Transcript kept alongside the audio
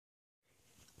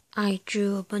I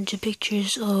drew a bunch of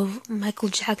pictures of Michael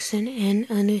Jackson in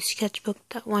a new sketchbook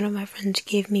that one of my friends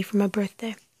gave me for my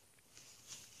birthday.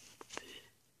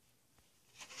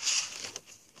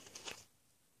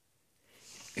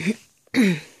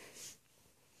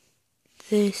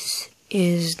 This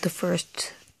is the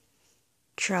first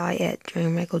try at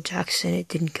drawing Michael Jackson. It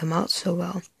didn't come out so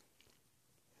well.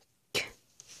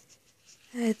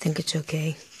 I think it's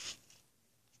okay-ish.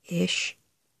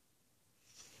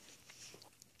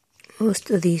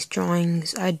 Most of these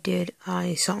drawings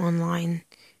I saw online,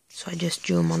 so I just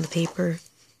drew them on the paper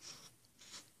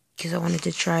because I wanted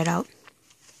to try it out.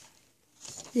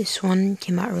 This one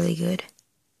came out really good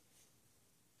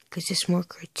because it's more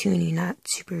cartoony, not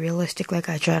super realistic like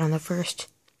I tried on the first.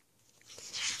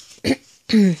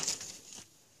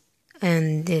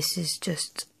 And this is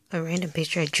just a random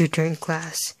picture I drew during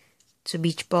class. It's a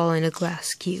beach ball in a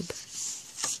glass cube.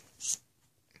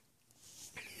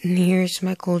 And here's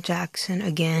Michael Jackson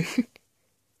again.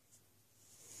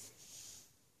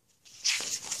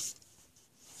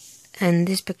 And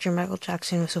this picture, Michael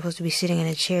Jackson was supposed to be sitting in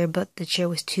a chair, but the chair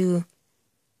was too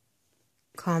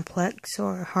complex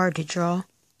or hard to draw.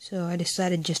 So I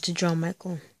decided just to draw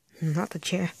Michael, not the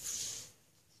chair.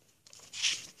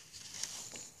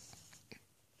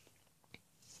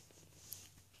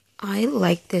 I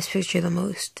like this picture the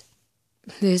most.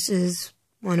 This is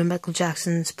one of Michael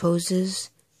Jackson's poses.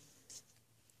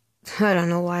 I don't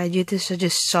know why I did this. I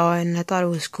just saw it and I thought it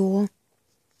was cool.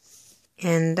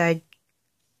 And I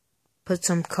put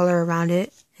some color around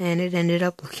it and it ended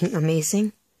up looking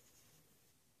amazing.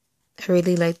 I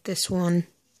really like this one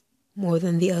more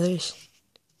than the others.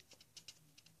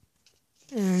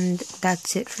 And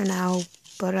that's it for now,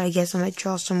 but I guess I might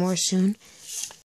draw some more soon.